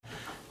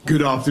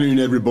Good afternoon,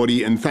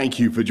 everybody, and thank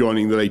you for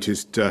joining the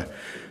latest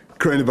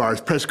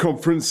coronavirus press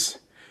conference.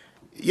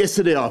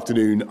 Yesterday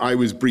afternoon, I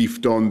was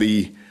briefed on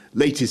the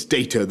latest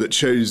data that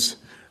shows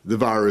the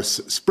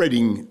virus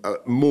spreading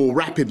more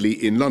rapidly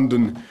in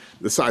London,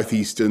 the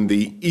southeast and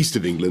the east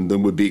of England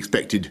than would be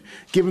expected,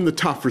 given the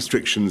tough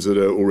restrictions that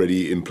are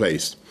already in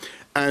place.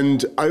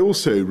 And I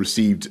also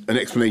received an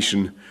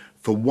explanation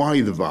for why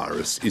the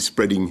virus is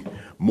spreading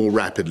more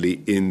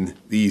rapidly in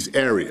these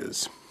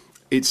areas.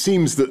 It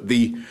seems that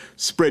the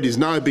spread is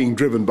now being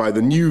driven by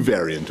the new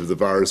variant of the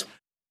virus.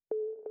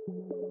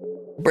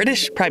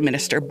 British Prime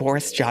Minister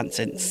Boris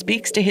Johnson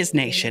speaks to his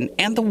nation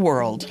and the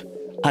world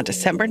on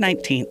December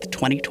 19th,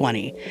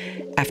 2020,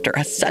 after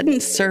a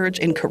sudden surge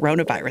in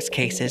coronavirus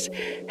cases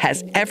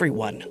has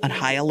everyone on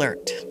high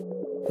alert.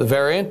 The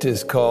variant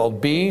is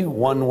called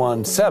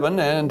B.1.1.7,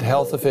 and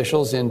health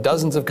officials in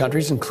dozens of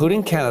countries,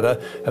 including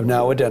Canada, have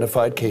now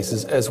identified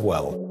cases as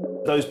well.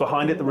 Those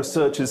behind it, the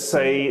researchers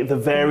say the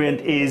variant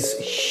is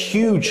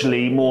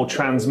hugely more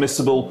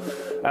transmissible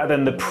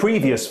than the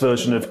previous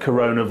version of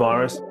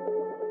coronavirus.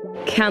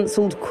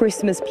 Cancelled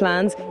Christmas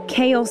plans,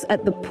 chaos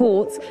at the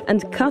ports,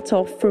 and cut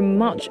off from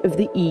much of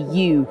the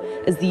EU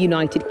as the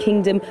United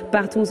Kingdom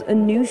battles a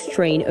new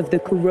strain of the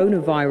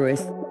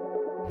coronavirus.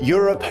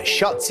 Europe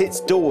shuts its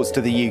doors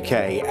to the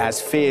UK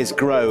as fears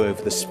grow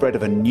over the spread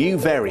of a new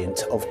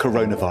variant of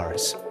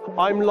coronavirus.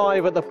 I'm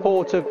live at the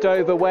port of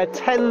Dover, where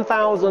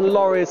 10,000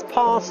 lorries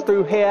pass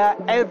through here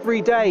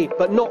every day.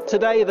 But not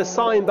today. The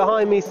sign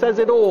behind me says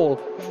it all.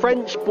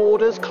 French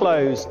borders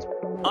closed.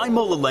 I'm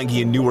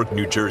Molengi in Newark,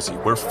 New Jersey,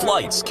 where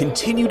flights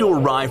continue to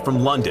arrive from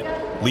London,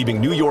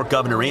 leaving New York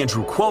Governor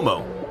Andrew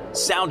Cuomo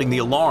sounding the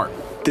alarm.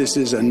 This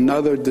is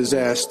another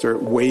disaster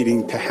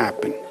waiting to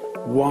happen.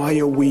 Why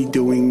are we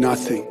doing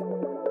nothing?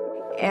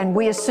 And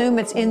we assume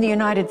it's in the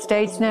United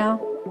States now?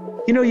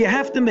 You know, you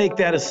have to make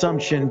that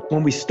assumption.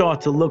 When we start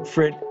to look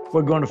for it,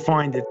 we're going to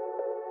find it.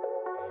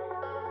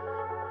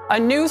 A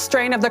new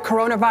strain of the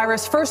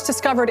coronavirus, first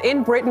discovered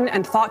in Britain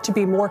and thought to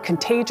be more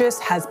contagious,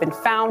 has been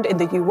found in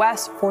the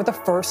U.S. for the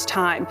first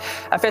time.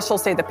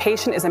 Officials say the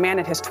patient is a man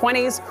in his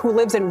 20s who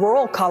lives in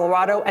rural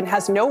Colorado and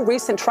has no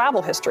recent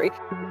travel history.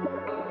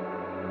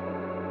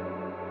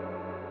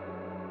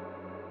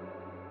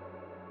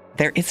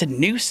 There is a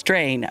new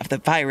strain of the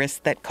virus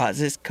that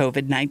causes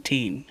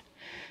COVID-19.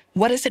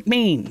 What does it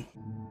mean?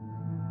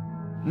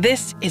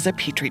 This is a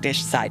Petri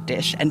Dish side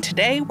dish, and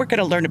today we're going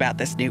to learn about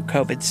this new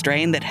COVID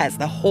strain that has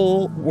the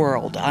whole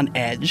world on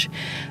edge.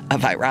 A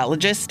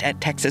virologist at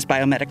Texas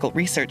Biomedical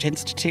Research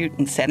Institute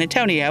in San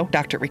Antonio,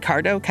 Dr.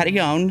 Ricardo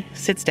Carrion,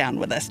 sits down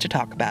with us to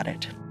talk about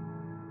it.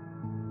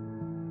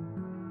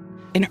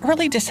 In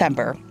early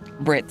December,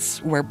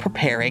 Brits were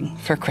preparing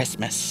for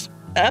Christmas.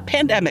 A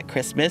pandemic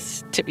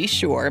Christmas, to be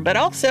sure, but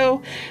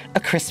also a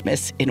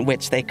Christmas in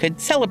which they could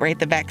celebrate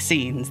the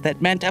vaccines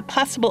that meant a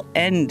possible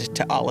end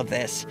to all of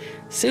this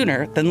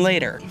sooner than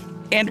later.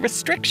 And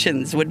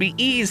restrictions would be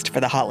eased for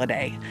the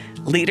holiday.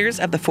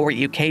 Leaders of the 4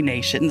 UK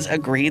nations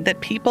agreed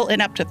that people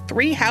in up to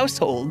 3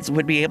 households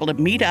would be able to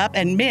meet up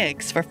and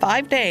mix for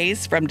 5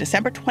 days from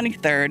December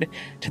 23rd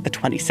to the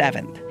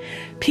 27th.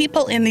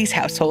 People in these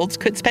households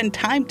could spend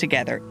time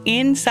together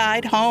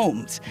inside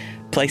homes,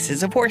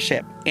 places of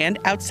worship, and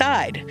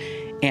outside.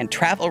 And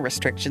travel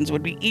restrictions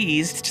would be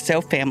eased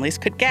so families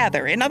could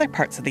gather in other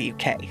parts of the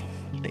UK.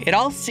 It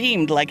all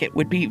seemed like it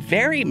would be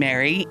very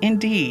merry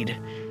indeed,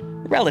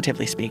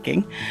 relatively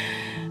speaking.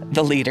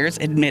 The leaders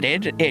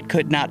admitted it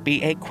could not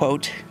be a,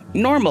 quote,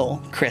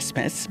 normal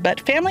Christmas,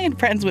 but family and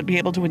friends would be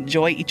able to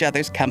enjoy each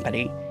other's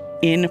company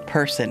in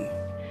person.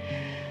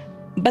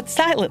 But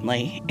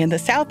silently, in the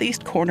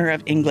southeast corner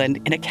of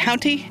England, in a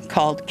county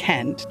called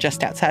Kent,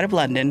 just outside of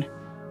London,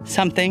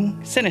 something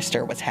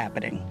sinister was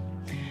happening.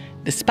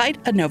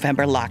 Despite a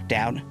November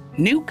lockdown,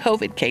 new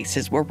COVID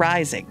cases were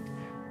rising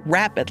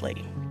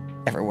rapidly.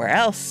 Everywhere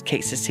else,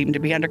 cases seemed to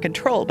be under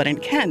control, but in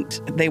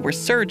Kent, they were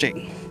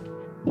surging.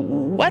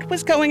 What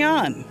was going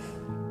on?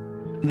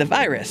 The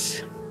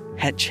virus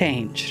had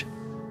changed.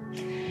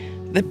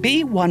 The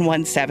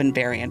B.1.1.7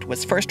 variant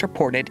was first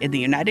reported in the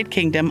United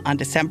Kingdom on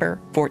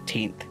December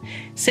 14th.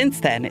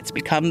 Since then, it's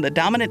become the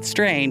dominant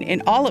strain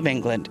in all of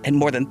England, and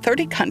more than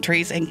 30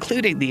 countries,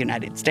 including the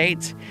United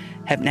States,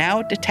 have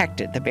now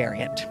detected the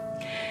variant.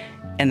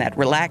 And that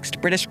relaxed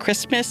British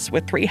Christmas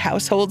with 3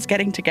 households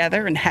getting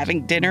together and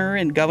having dinner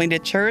and going to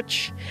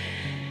church,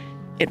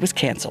 it was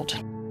canceled.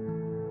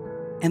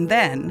 And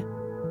then,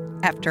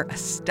 after a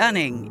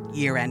stunning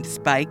year-end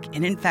spike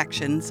in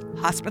infections,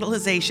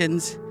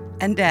 hospitalizations,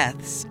 and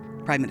deaths,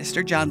 Prime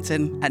Minister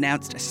Johnson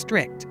announced a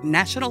strict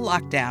national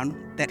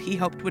lockdown that he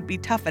hoped would be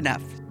tough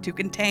enough to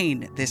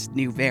contain this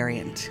new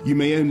variant. You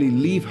may only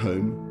leave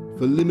home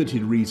for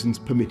limited reasons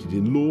permitted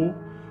in law,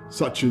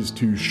 such as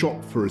to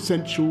shop for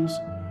essentials,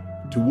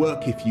 to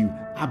work if you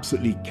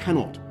absolutely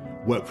cannot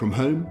work from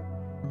home,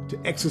 to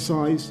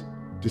exercise,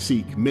 to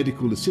seek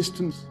medical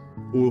assistance,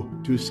 or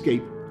to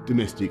escape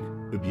domestic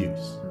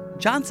abuse.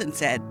 Johnson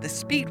said the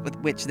speed with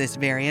which this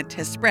variant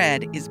has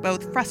spread is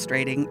both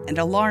frustrating and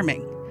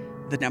alarming.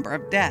 the number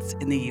of deaths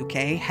in the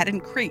UK had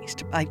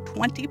increased by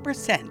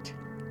 20%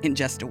 in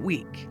just a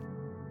week.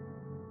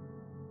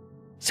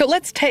 So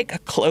let's take a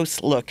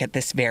close look at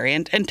this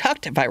variant and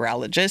talk to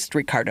virologist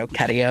Ricardo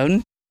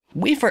Carrion.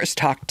 We first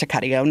talked to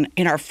Carrion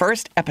in our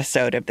first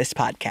episode of this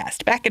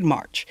podcast back in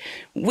March.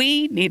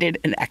 We needed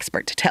an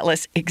expert to tell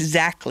us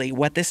exactly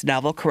what this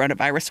novel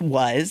coronavirus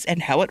was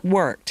and how it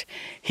worked.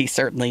 He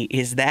certainly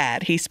is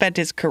that. He spent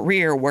his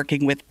career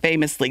working with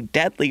famously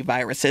deadly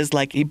viruses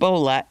like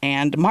Ebola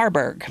and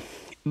Marburg.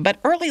 But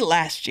early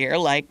last year,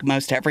 like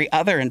most every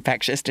other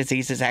infectious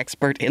diseases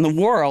expert in the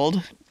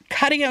world,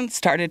 Carrion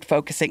started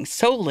focusing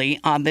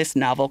solely on this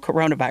novel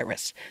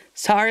coronavirus,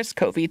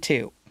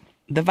 SARS-CoV-2,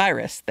 the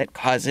virus that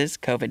causes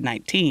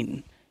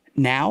COVID-19.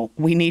 Now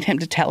we need him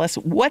to tell us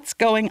what's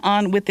going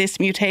on with this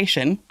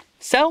mutation,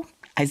 so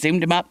I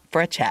zoomed him up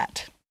for a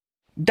chat.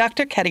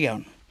 Dr.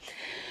 Carrion,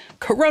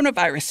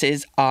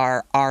 coronaviruses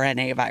are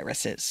RNA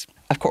viruses.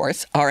 Of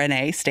course,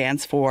 RNA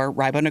stands for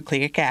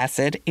ribonucleic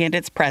acid, and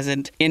it's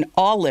present in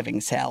all living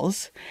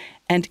cells.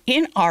 And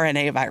in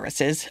RNA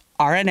viruses,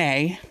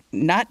 RNA,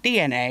 not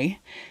DNA,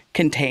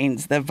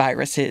 contains the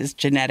virus's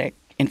genetic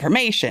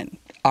information.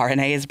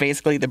 RNA is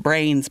basically the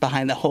brains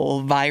behind the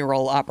whole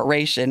viral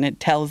operation. It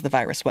tells the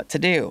virus what to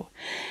do.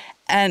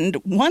 And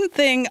one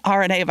thing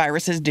RNA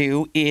viruses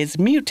do is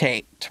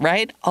mutate,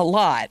 right? A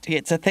lot.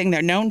 It's a thing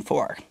they're known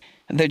for.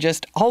 They're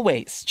just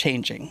always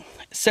changing.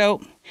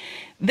 So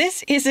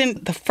this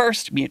isn't the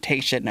first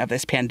mutation of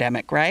this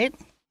pandemic, right?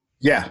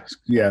 Yeah.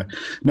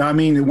 No, I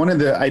mean,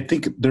 I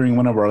think during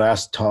one of our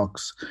last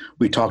talks,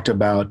 we talked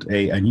about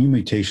a new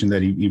mutation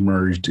that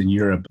emerged in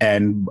Europe,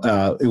 and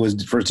it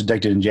was first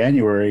detected in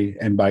January,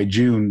 and by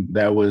June,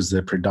 that was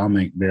the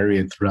predominant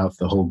variant throughout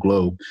the whole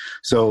globe.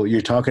 So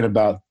you're talking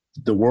about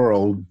the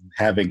world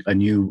having a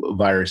new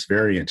virus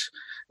variant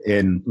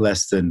in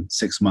less than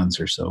 6 months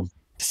or so.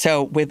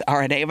 So with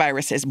RNA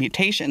viruses,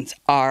 mutations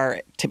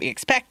are to be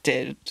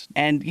expected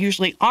and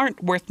usually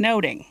aren't worth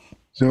noting.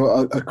 So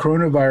a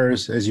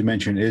coronavirus, as you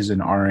mentioned, is an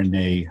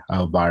RNA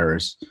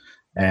virus.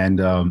 And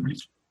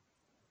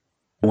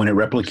when it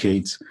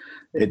replicates,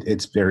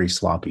 it's very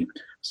sloppy.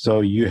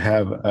 So you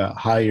have a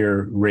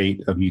higher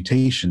rate of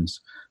mutations,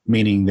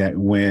 meaning that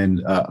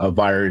when a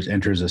virus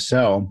enters a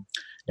cell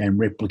and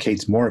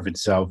replicates more of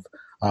itself,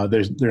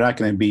 they're not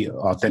going to be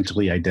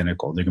authentically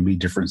identical. There are going to be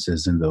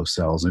differences in those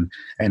cells.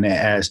 And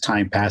as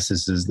time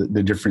passes,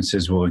 the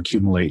differences will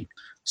accumulate.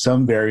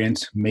 Some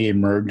variants may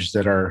emerge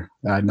that are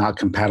not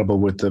compatible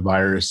with the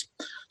virus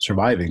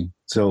surviving.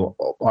 So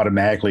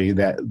automatically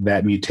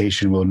that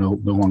mutation will no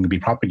longer be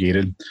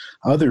propagated.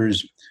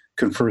 Others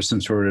confer some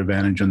sort of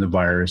advantage on the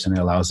virus, and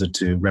it allows it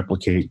to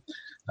replicate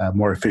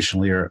more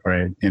efficiently or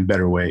in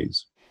better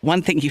ways.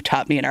 One thing you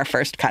taught me in our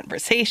first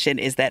conversation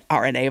is that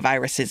RNA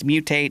viruses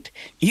mutate,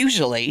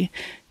 usually,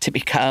 to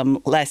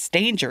become less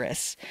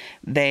dangerous.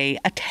 They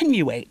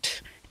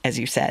attenuate, as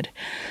you said.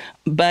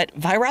 But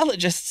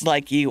virologists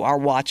like you are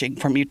watching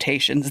for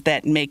mutations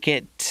that make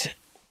it,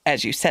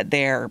 as you said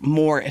there,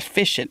 more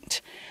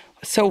efficient.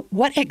 So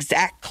what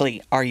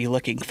exactly are you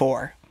looking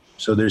for?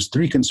 So there's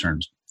three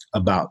concerns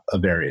about a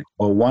variant.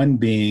 Well, one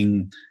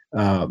being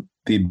the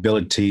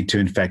ability to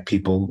infect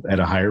people at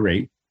a higher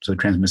rate, so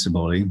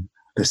transmissibility.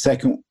 The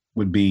second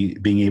would be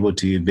being able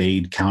to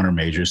evade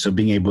countermeasures. So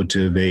being able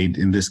to evade,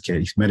 in this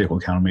case, medical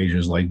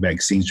countermeasures like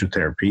vaccines or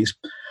therapies.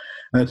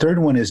 And the third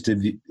one is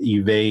to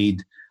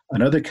evade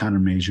another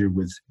countermeasure,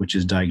 which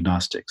is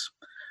diagnostics.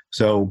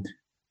 So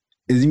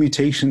is the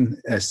mutation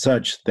as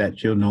such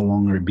that you'll no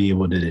longer be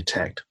able to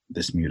detect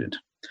this mutant?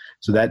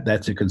 So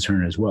that's a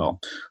concern as well.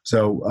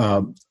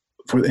 So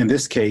in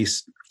this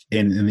case,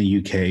 in the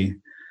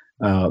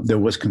UK, there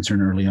was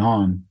concern early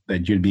on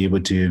that you'd be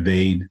able to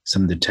evade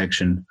some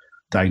detection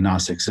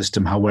diagnostic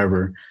system.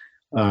 However,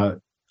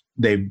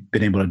 they've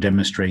been able to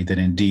demonstrate that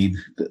indeed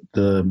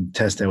the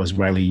test that was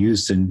widely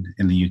used in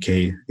the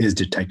UK is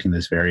detecting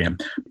this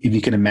variant. If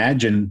you can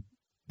imagine,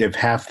 if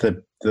half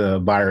the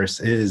virus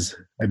is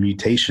a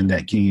mutation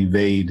that can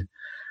evade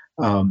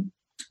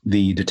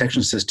the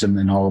detection system,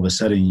 and all of a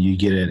sudden you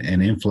get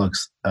an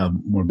influx of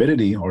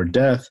morbidity or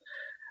death,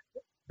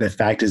 the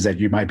fact is that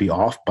you might be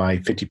off by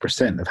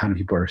 50% of how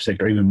many people are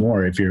sick, or even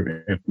more if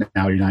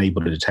now you're not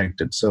able to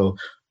detect it. So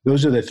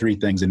those are the three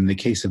things. And in the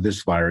case of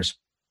this virus,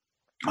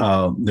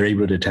 they're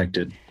able to detect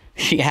it.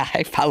 Yeah,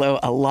 I follow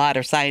a lot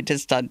of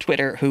scientists on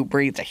Twitter who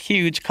breathed a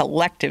huge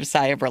collective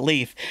sigh of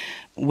relief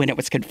when it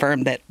was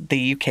confirmed that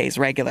the UK's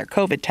regular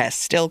COVID test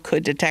still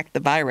could detect the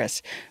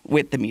virus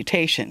with the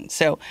mutation.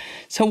 So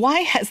why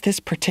has this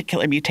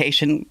particular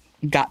mutation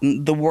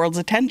gotten the world's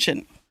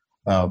attention?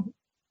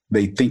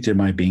 They think there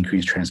might be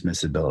increased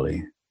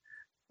transmissibility.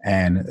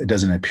 And it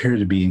doesn't appear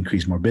to be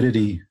increased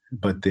morbidity,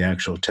 but the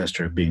actual tests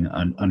are being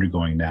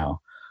undergoing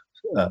now.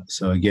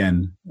 So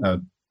again,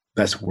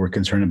 that's what we're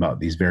concerned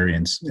about, these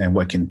variants and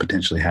what can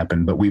potentially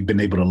happen. But we've been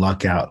able to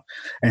luck out.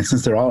 And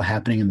since they're all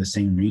happening in the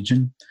same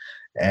region,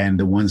 and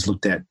the ones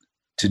looked at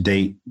to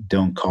date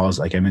don't cause,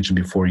 like I mentioned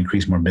before,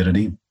 increased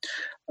morbidity,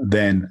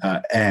 then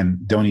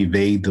and don't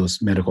evade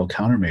those medical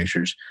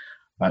countermeasures,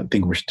 I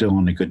think we're still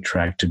on a good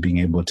track to being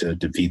able to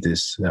defeat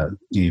this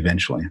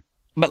eventually.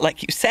 But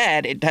like you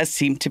said, it does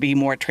seem to be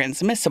more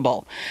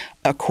transmissible.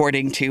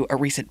 According to a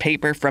recent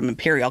paper from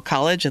Imperial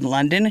College in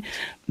London,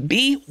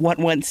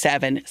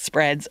 B117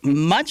 spreads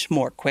much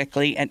more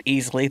quickly and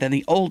easily than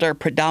the older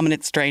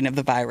predominant strain of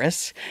the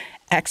virus.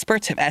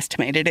 Experts have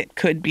estimated it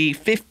could be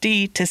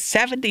 50 to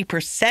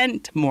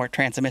 70% more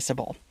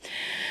transmissible.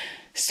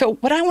 So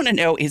what I want to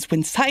know is,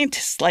 when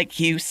scientists like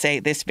you say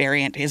this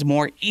variant is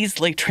more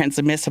easily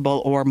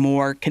transmissible or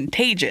more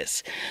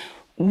contagious,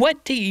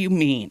 what do you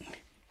mean?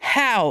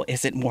 How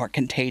is it more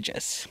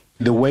contagious?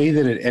 The way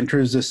that it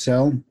enters the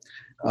cell,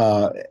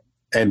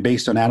 and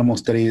based on animal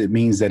studies, it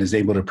means that it's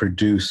able to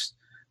produce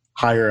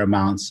higher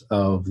amounts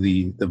of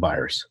the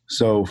virus.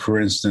 So, for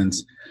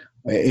instance,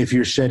 if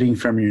you're shedding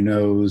from your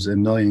nose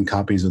 1 million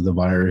copies of the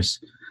virus,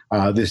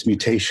 this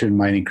mutation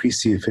might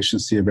increase the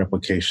efficiency of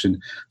replication.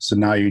 So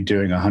now you're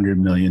doing 100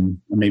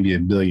 million, maybe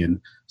 1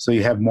 billion. So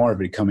you have more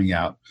of it coming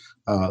out.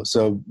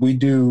 So we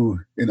do,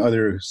 in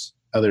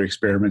other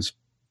experiments,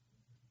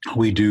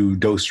 we do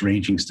dose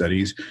ranging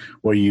studies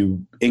where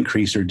you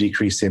increase or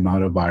decrease the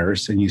amount of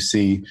virus, and you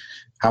see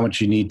how much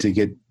you need to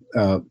get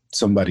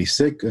somebody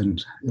sick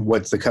and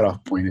what's the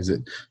cutoff point is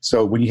it.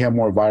 So when you have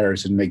more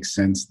virus, it makes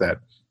sense that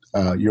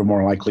you're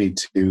more likely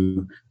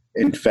to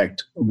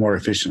infect more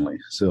efficiently.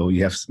 So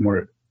you have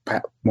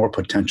more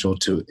potential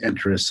to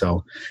enter a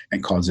cell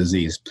and cause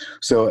disease.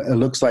 So it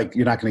looks like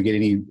you're not going to get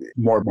any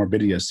more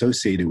morbidity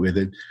associated with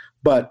it.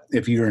 But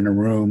if you're in a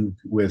room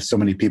with so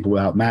many people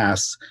without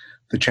masks,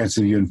 the chance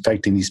of you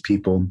infecting these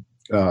people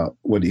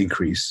would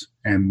increase.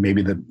 And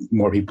maybe the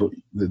more people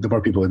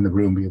in the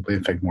room will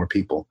infect more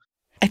people.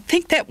 I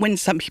think that when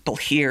some people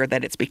hear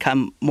that it's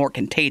become more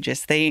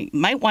contagious, they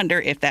might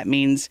wonder if that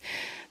means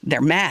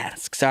their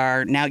masks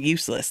are now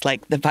useless,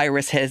 like the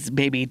virus has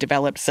maybe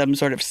developed some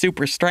sort of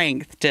super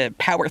strength to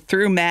power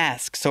through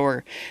masks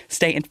or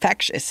stay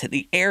infectious in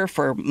the air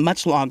for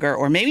much longer,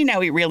 or maybe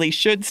now we really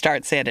should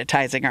start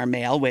sanitizing our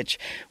mail, which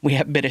we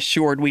have been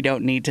assured we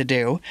don't need to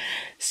do.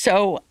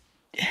 So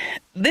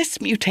this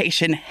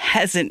mutation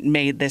hasn't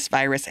made this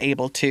virus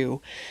able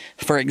to,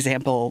 for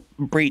example,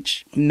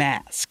 breach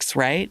masks,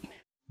 right?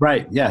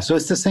 Right. Yeah. So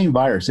it's the same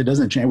virus. It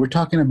doesn't change. We're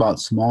talking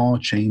about small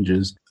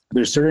changes.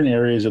 There's certain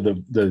areas of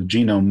the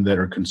genome that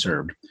are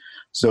conserved.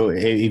 So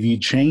if you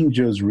change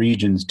those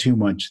regions too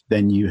much,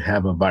 then you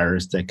have a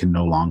virus that can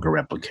no longer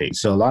replicate.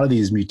 So a lot of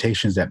these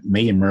mutations that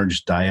may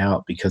emerge die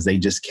out because they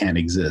just can't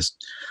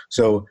exist.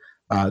 So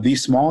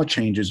these small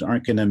changes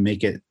aren't going to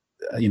make it,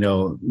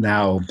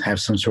 now have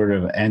some sort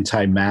of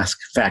anti-mask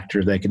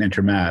factor that can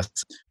enter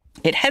masks.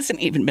 It hasn't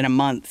even been a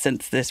month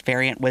since this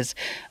variant was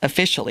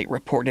officially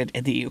reported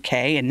in the UK,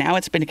 and now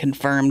it's been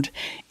confirmed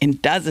in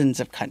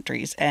dozens of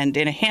countries and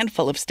in a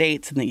handful of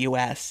states in the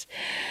US.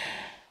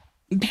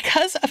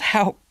 Because of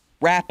how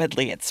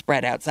rapidly it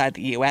spread outside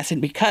the US,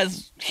 and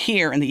because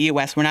here in the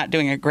US we're not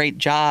doing a great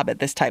job at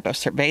this type of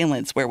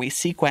surveillance where we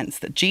sequence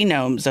the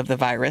genomes of the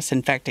virus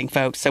infecting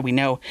folks so we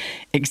know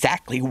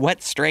exactly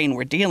what strain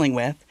we're dealing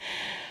with,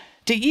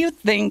 do you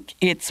think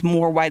it's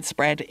more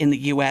widespread in the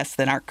U.S.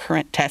 than our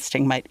current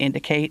testing might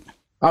indicate?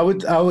 I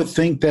would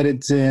think that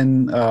it's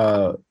in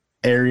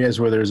areas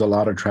where there's a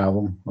lot of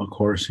travel, of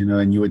course,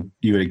 and you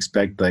would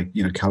expect, like,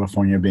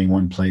 California being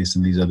one place,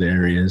 and these other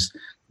areas,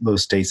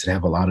 those states that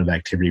have a lot of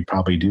activity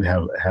probably do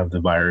have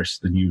the virus,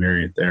 the new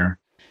variant there.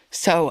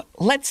 So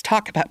let's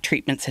talk about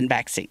treatments and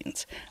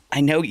vaccines.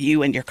 I know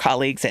you and your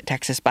colleagues at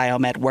Texas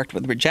Biomed worked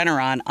with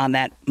Regeneron on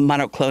that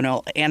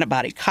monoclonal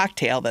antibody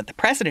cocktail that the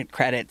president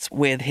credits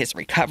with his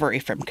recovery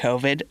from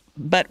COVID.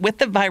 But with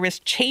the virus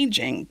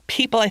changing,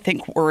 people, I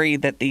think, worry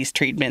that these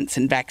treatments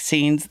and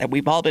vaccines that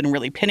we've all been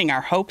really pinning our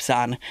hopes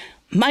on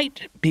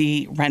might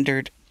be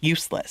rendered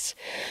useless.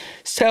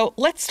 So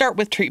let's start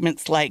with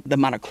treatments like the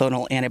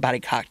monoclonal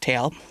antibody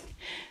cocktail.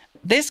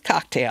 This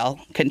cocktail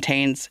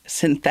contains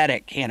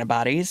synthetic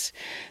antibodies,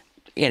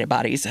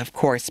 of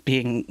course,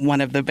 being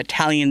one of the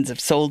battalions of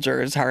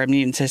soldiers our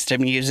immune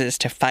system uses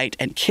to fight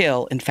and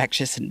kill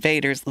infectious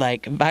invaders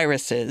like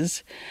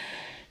viruses.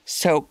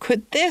 So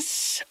could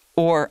this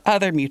or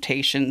other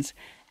mutations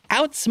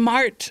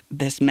outsmart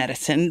this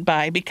medicine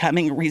by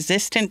becoming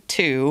resistant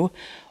to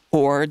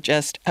or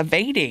just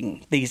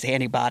evading these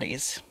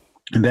antibodies?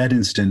 In that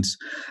instance,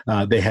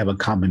 they have a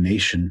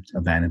combination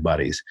of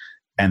antibodies.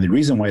 And the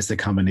reason why it's the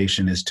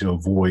combination is to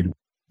avoid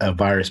a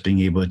virus being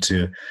able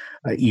to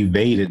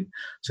evade it.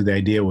 So the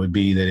idea would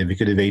be that if it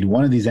could evade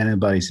one of these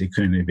antibodies, it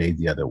couldn't evade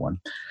the other one.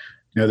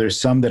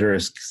 There's some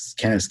that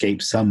can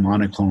escape some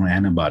monoclonal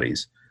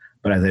antibodies.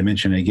 But as I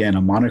mentioned again,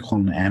 a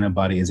monoclonal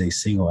antibody is a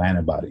single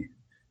antibody.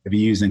 If you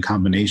use in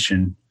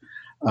combination,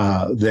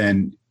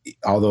 then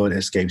although it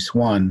escapes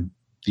one,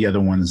 the other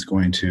one is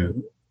going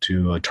to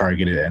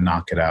target it and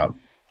knock it out.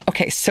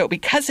 Okay, so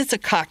because it's a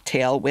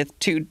cocktail with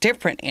two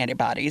different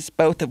antibodies,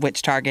 both of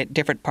which target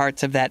different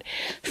parts of that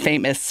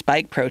famous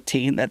spike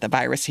protein that the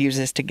virus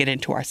uses to get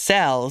into our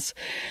cells,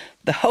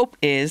 the hope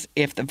is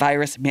if the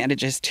virus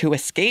manages to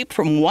escape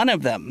from one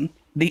of them,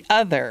 the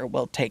other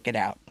will take it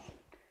out.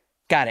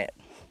 Got it.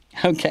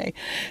 Okay,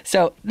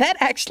 so that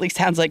actually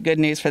sounds like good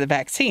news for the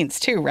vaccines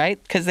too,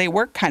 right? Because they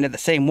work kind of the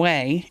same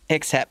way,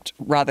 except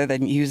rather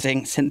than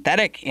using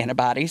synthetic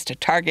antibodies to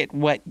target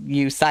what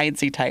you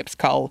sciencey types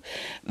call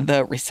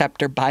the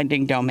receptor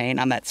binding domain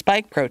on that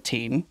spike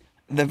protein,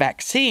 the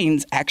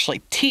vaccines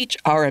actually teach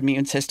our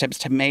immune systems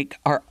to make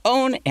our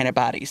own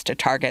antibodies to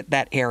target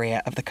that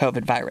area of the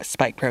COVID virus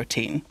spike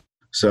protein.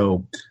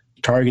 So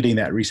targeting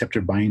that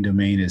receptor binding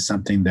domain is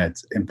something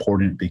that's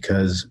important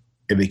because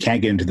if it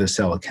can't get into the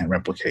cell, it can't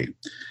replicate.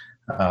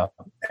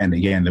 And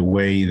again, the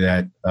way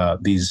that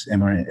these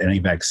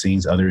mRNA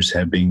vaccines, others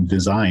have been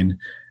designed,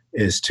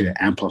 is to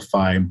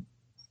amplify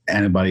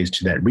antibodies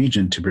to that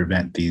region to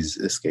prevent these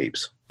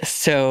escapes.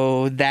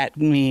 So that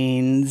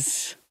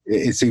means...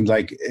 It seems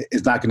like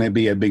it's not going to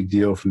be a big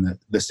deal from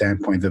the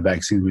standpoint the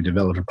vaccines we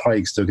developed are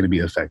probably still going to be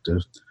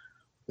effective.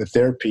 The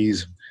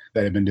therapies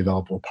that have been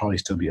developed will probably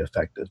still be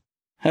effective.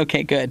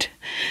 Okay, good.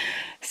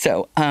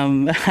 So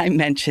I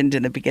mentioned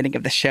in the beginning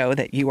of the show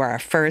that you are our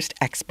first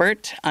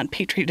expert on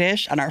Petri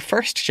dish on our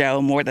first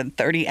show more than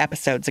 30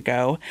 episodes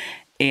ago.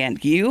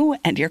 And you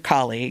and your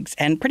colleagues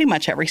and pretty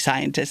much every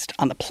scientist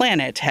on the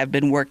planet have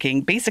been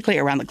working basically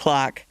around the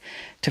clock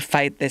to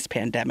fight this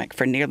pandemic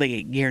for nearly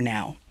a year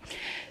now.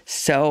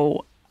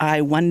 So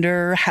I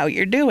wonder how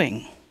you're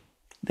doing.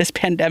 This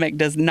pandemic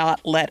does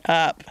not let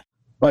up.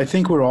 Well, I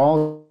think we're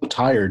all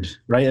tired,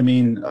 right? I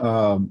mean,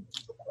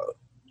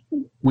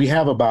 we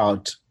have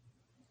about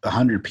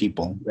 100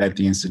 people at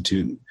the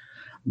Institute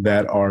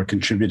that are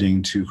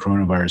contributing to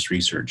coronavirus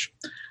research.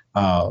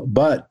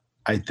 But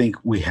I think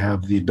we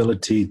have the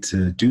ability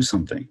to do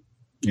something,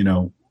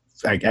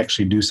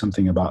 actually do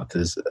something about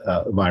this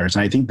virus.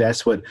 And I think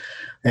that's what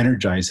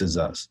energizes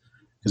us.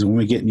 Because when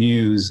we get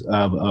news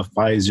of a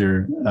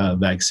Pfizer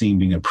vaccine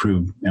being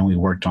approved, and we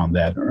worked on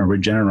that, or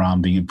Regeneron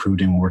being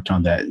approved and we worked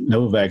on that,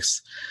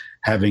 Novavax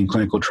having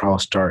clinical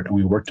trials start, and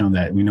we worked on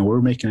that,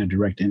 we're making a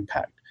direct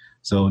impact.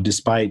 So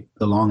despite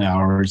the long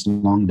hours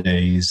and long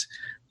days,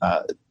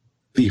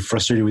 be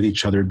frustrated with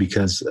each other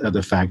because of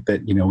the fact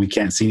that, we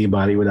can't see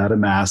anybody without a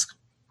mask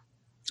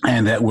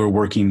and that we're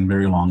working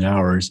very long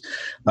hours,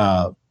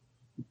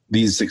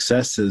 these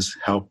successes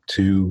help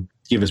to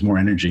give us more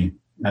energy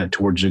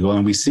towards the goal.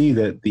 And we see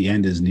that the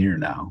end is near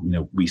now.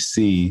 We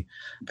see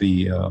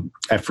the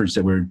efforts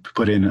that we're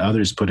put in,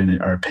 others put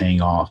in, are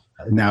paying off.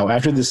 Now,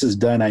 after this is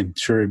done, I'm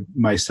sure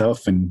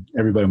myself and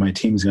everybody on my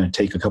team is going to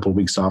take a couple of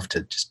weeks off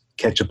to just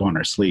catch up on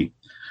our sleep.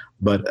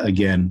 But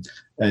again,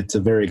 it's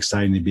very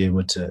exciting to be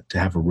able to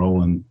have a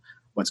role in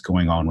what's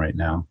going on right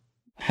now.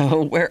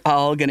 Oh, we're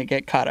all going to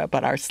get caught up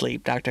on our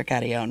sleep, Dr.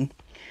 Carrion.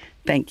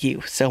 Thank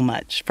you so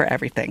much for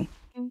everything.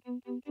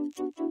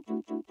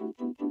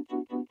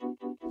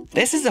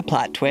 This is a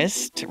plot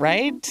twist,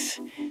 right?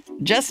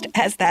 Just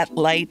as that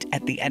light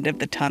at the end of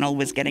the tunnel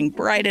was getting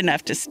bright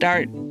enough to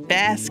start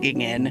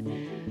basking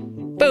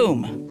in,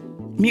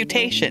 boom,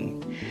 mutation.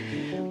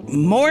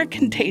 More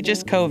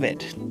contagious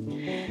COVID.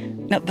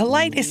 Now, the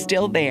light is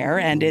still there,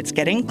 and it's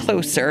getting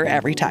closer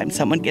every time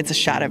someone gets a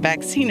shot of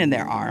vaccine in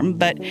their arm,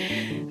 but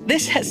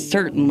this has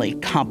certainly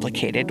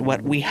complicated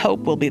what we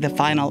hope will be the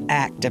final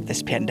act of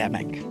this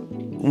pandemic.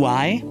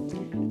 Why?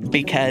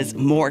 Because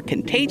more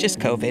contagious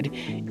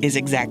COVID is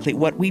exactly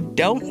what we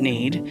don't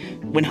need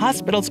when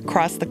hospitals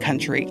across the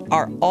country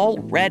are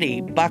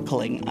already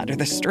buckling under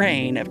the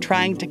strain of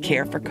trying to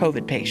care for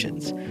COVID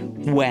patients.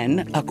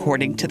 When,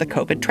 according to the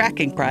COVID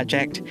Tracking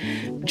Project,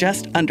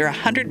 just under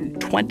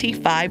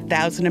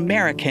 125,000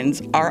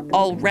 Americans are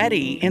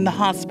already in the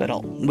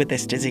hospital with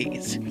this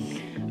disease.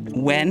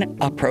 When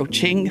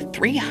approaching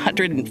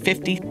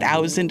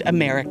 350,000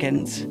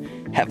 Americans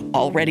have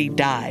already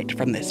died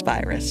from this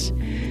virus.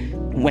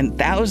 When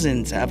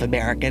thousands of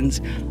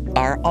Americans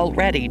are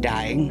already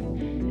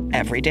dying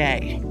every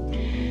day.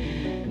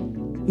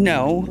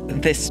 No,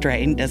 this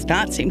strain does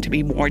not seem to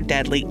be more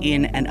deadly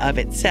in and of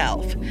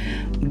itself,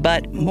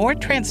 but more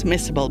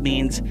transmissible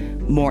means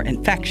more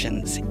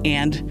infections,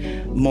 and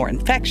more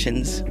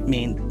infections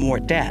mean more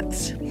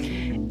deaths.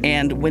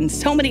 And when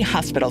so many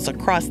hospitals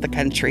across the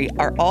country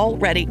are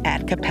already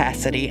at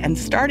capacity and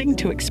starting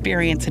to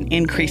experience an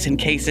increase in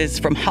cases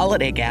from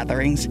holiday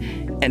gatherings,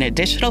 an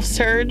additional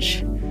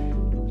surge,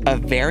 a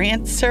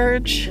variant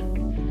surge,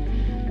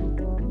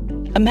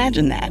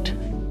 imagine that.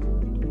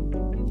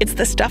 It's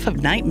the stuff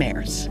of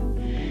nightmares.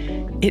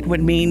 It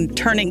would mean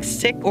turning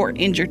sick or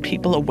injured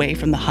people away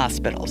from the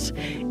hospitals.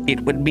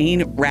 It would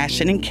mean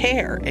rationing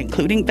care,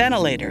 including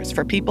ventilators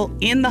for people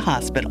in the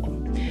hospital.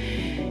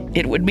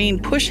 It would mean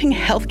pushing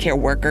healthcare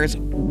workers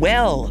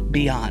well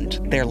beyond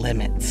their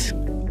limits.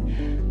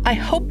 I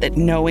hope that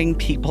knowing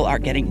people are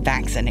getting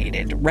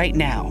vaccinated right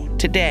now,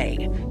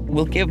 today,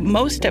 will give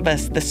most of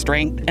us the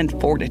strength and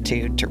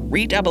fortitude to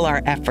redouble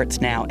our efforts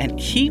now and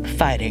keep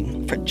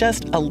fighting for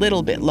just a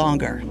little bit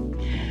longer.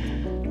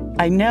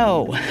 I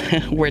know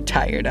we're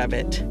tired of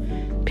it.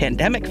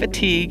 Pandemic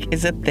fatigue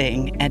is a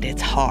thing, and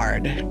it's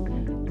hard.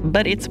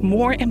 But it's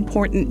more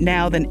important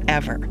now than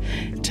ever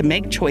to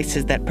make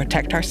choices that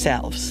protect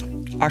ourselves,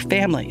 our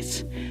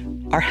families,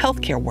 our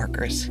healthcare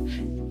workers,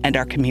 and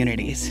our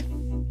communities.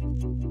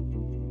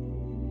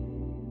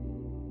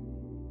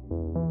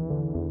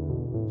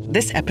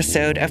 This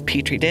episode of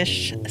Petri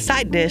Dish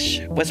Side Dish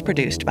was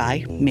produced by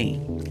me.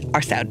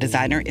 Our sound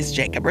designer is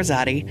Jacob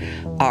Rosati.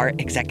 Our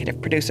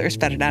executive producer is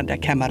Fernanda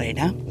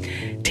Camarena.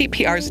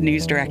 TPR's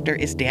news director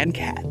is Dan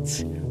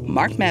Katz.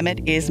 Mark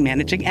Memmott is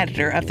managing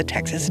editor of the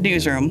Texas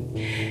Newsroom.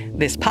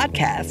 This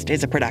podcast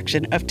is a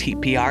production of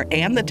TPR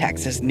and the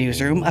Texas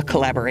Newsroom, a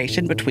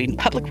collaboration between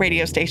public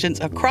radio stations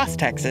across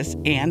Texas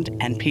and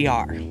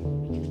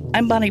NPR.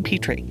 I'm Bonnie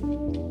Petrie.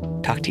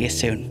 Talk to you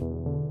soon.